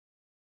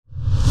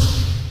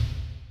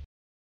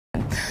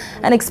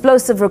An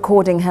explosive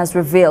recording has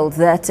revealed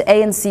that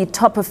ANC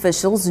top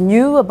officials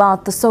knew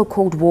about the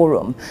so-called war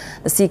room.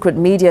 The secret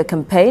media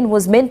campaign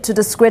was meant to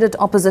discredit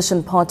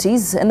opposition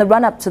parties in the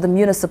run-up to the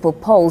municipal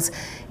polls.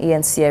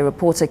 eNCA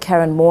reporter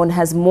Karen Morn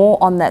has more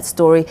on that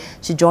story.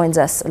 She joins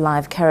us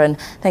live. Karen,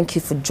 thank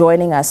you for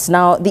joining us.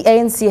 Now, the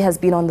ANC has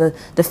been on the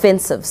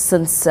defensive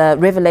since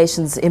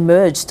revelations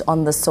emerged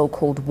on the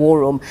so-called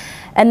war room.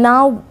 And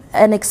now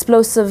an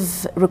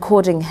explosive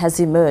recording has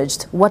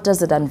emerged. What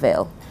does it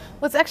unveil?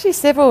 Well, it's actually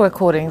several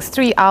recordings,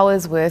 3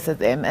 hours worth of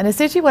them. And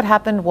essentially what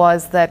happened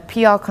was that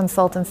PR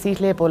consultant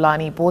Sihle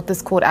Bolani brought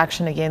this court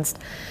action against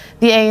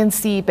the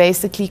ANC,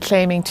 basically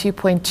claiming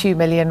 2.2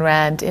 million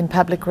rand in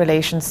public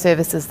relations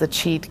services that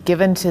she'd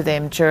given to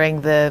them during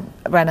the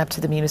run-up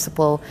to the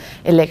municipal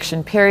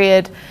election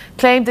period.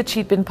 Claimed that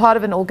she'd been part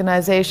of an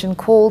organization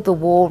called the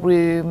War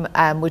Room,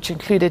 which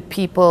included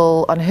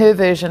people on her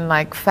version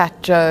like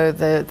Fat Joe,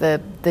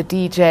 the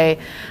DJ,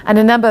 and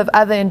a number of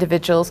other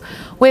individuals,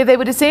 where they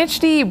would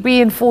essentially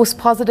reinforce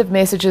positive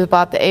messages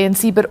about the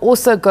ANC, but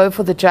also go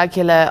for the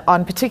jugular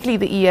on particularly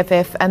the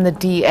EFF and the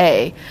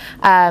DA.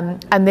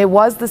 And there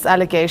was this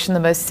allegation, the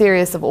most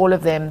serious of all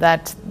of them,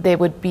 that there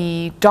would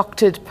be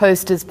doctored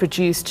posters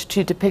produced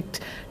to depict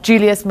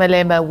Julius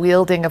Malema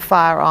wielding a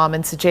firearm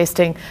and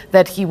suggesting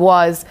that he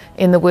was,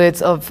 in the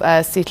words of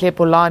Sihle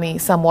Bolani,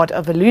 somewhat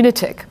of a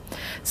lunatic.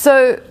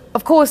 So,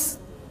 of course,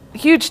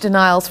 huge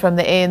denials from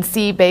the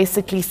ANC,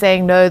 basically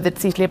saying no, that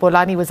Sihle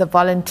Bolani was a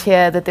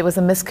volunteer, that there was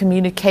a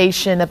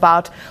miscommunication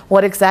about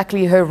what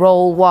exactly her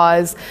role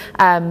was,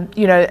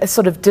 a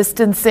sort of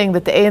distancing,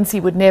 that the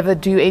ANC would never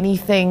do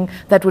anything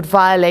that would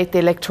violate the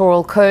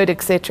electoral code,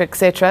 etc.,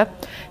 etc.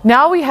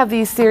 Now we have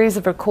these series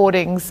of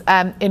recordings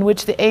in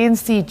which the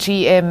ANC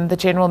GM, the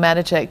general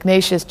manager,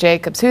 Ignatius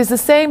Jacobs, who is the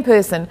same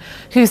person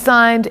who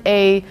signed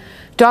a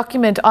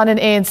document on an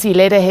ANC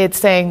letterhead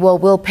saying, well,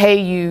 we'll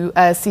pay you,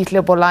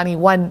 Sihle Bolani,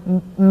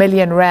 1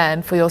 million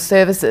rand for your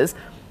services,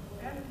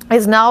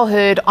 is now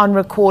heard on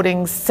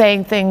recordings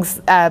saying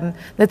things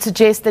that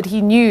suggest that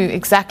he knew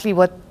exactly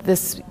what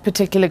this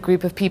particular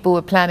group of people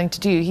were planning to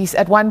do. He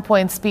at one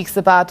point speaks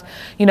about,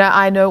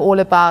 I know all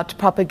about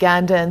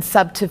propaganda and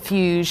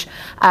subterfuge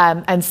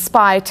and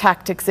spy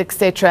tactics,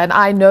 etc., and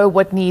I know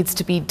what needs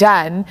to be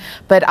done,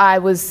 but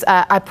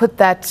I put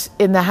that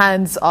in the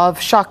hands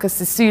of Shaka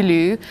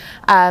Sisulu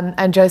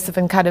and Joseph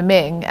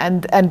Nkadimeng,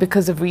 and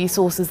because of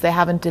resources they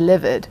haven't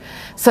delivered.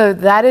 So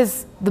that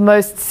is the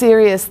most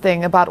serious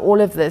thing about all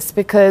of this,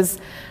 because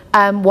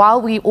while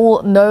we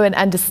all know and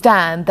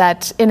understand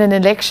that in an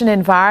election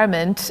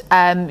environment,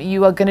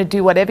 you are going to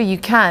do whatever you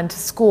can to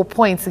score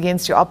points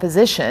against your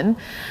opposition,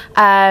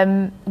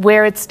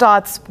 where it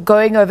starts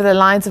going over the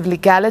lines of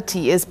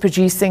legality is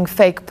producing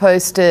fake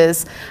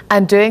posters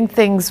and doing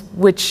things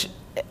which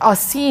are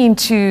seen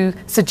to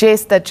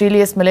suggest that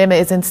Julius Malema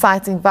is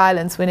inciting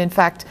violence, when in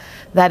fact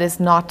that is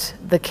not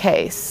the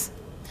case.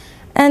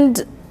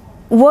 And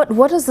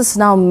what does this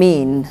now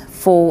mean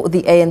for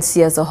the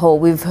ANC as a whole?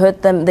 We've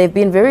heard them, they've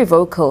been very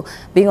vocal,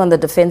 being on the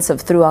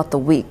defensive throughout the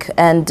week.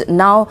 And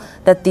now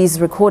that these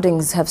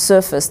recordings have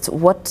surfaced,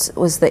 what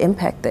was the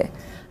impact there?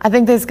 I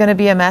think there's going to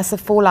be a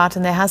massive fallout,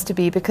 and there has to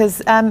be,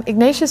 because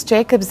Ignatius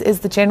Jacobs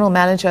is the general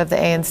manager of the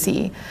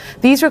ANC.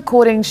 These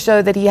recordings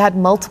show that he had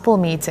multiple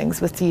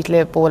meetings with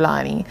Sihle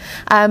Bolani.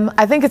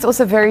 I think it's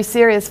also very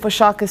serious for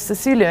Shaka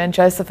Sisulu and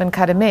Joseph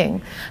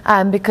Nkadimeng,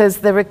 because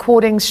the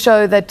recordings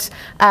show that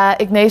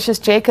Ignatius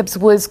Jacobs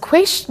was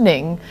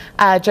questioning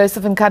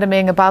Joseph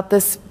Nkadimeng about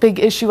this big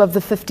issue of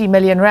the 50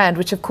 million rand,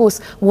 which of course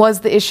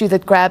was the issue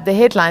that grabbed the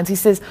headlines. He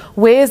says,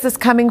 where is this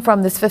coming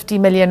from, this 50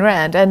 million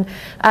rand?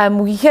 And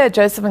we hear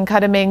Joseph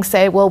Nkadimeng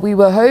say, well, we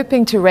were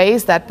hoping to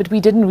raise that, but we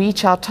didn't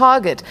reach our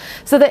target.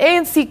 So the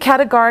ANC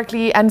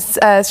categorically, and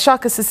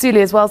Shaka Sisulu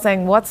as well,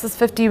 saying, what's this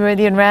 50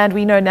 million rand?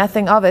 We know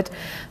nothing of it.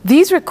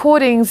 These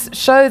recordings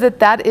show that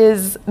that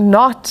is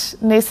not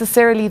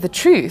necessarily the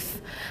truth.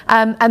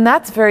 And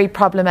that's very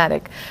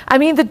problematic. I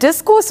mean, the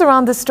discourse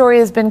around this story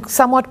has been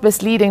somewhat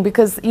misleading,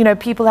 because,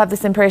 people have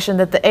this impression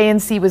that the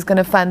ANC was going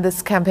to fund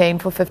this campaign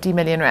for 50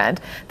 million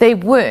rand. They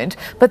weren't.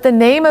 But the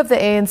name of the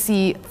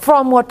ANC,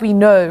 from what we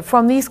know,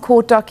 from these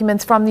court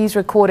documents, from these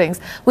recordings,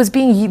 was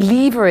being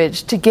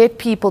leveraged to get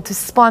people to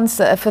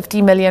sponsor a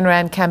 50 million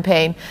rand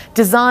campaign,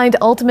 designed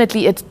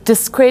ultimately at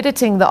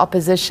discrediting the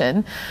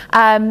opposition,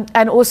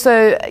 and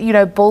also,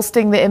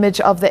 bolstering the image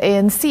of the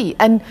ANC.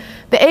 And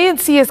the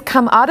ANC has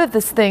come out of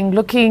this thing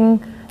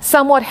looking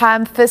somewhat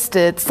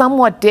ham-fisted,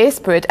 somewhat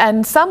desperate,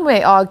 and some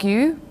may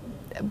argue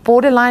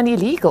borderline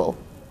illegal.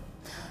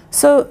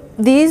 So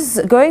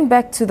going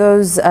back to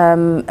those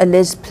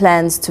alleged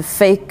plans to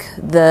fake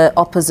the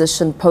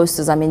opposition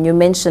posters, I mean, you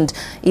mentioned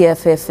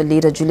EFF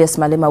leader Julius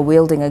Malema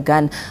wielding a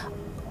gun.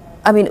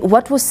 I mean,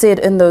 what was said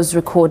in those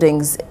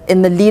recordings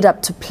in the lead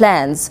up to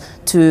plans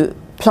to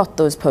plot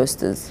those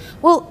posters?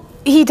 Well,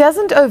 He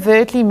doesn't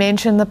overtly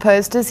mention the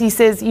posters. He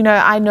says,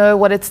 I know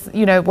what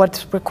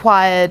what's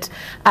required.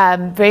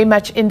 Very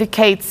much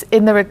indicates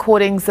in the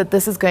recordings that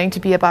this is going to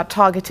be about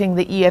targeting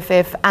the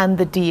EFF and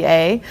the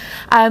DA.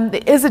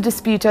 There is a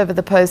dispute over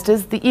the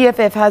posters. The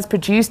EFF has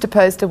produced a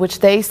poster which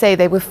they say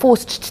they were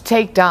forced to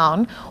take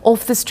down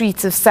off the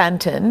streets of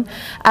Sandton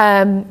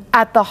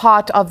at the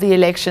heart of the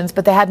elections,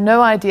 but they had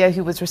no idea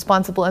who was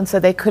responsible, and so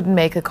they couldn't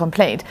make a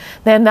complaint.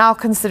 They're now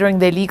considering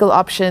their legal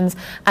options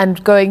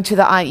and going to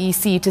the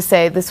IEC to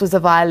say this was a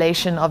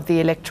violation of the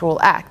Electoral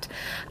Act.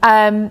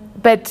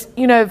 But,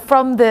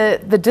 from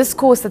the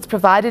discourse that's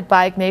provided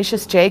by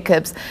Ignatius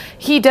Jacobs,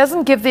 he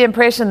doesn't give the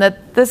impression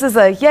that this is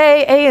a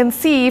yay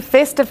ANC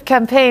festive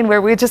campaign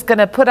where we're just going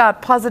to put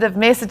out positive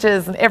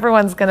messages and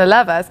everyone's going to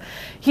love us.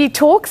 He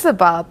talks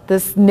about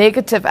this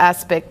negative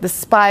aspect, the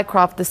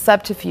spycraft, the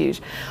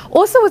subterfuge.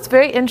 Also, what's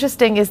very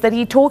interesting is that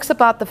he talks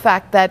about the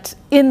fact that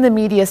in the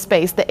media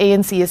space, the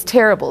ANC is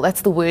terrible.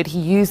 That's the word he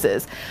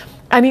uses.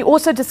 And he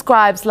also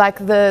describes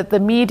the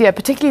media,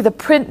 particularly the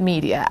print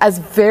media, as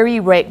very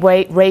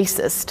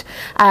racist,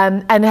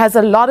 and has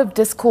a lot of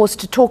discourse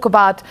to talk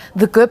about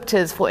the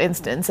Guptas, for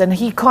instance. And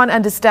he can't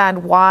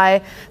understand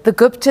why the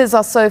Guptas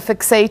are so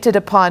fixated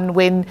upon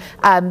when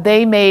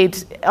they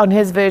made, on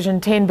his version,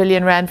 10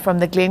 billion rand from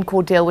the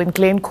Glencore deal, when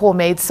Glencore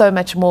made so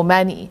much more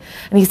money.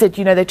 And he said,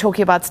 they're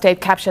talking about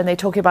state capture, and they're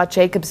talking about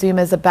Jacob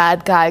Zuma as a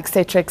bad guy,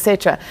 etc.,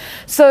 etc.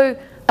 So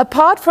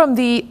apart from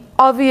the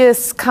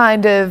obvious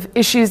kind of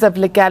issues of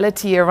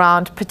legality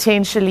around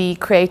potentially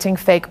creating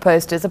fake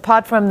posters,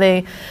 apart from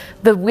the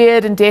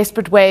weird and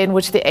desperate way in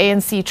which the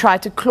ANC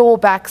tried to claw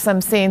back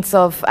some sense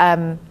of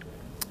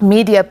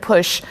media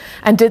push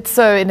and did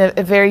so in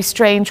a very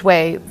strange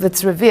way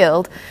that's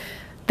revealed,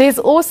 there's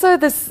also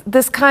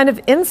this kind of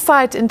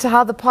insight into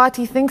how the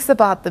party thinks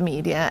about the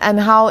media,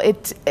 and how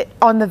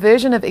on the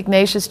version of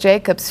Ignatius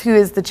Jacobs, who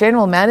is the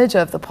general manager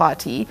of the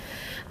party,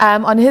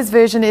 on his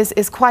version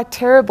is quite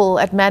terrible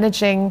at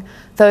managing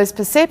those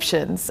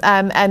perceptions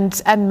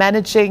and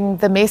managing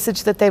the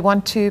message that they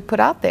want to put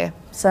out there.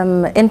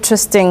 Some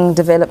interesting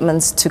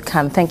developments to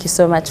come. Thank you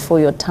so much for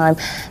your time.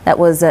 That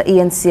was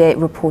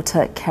eNCA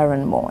reporter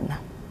Karen Morn.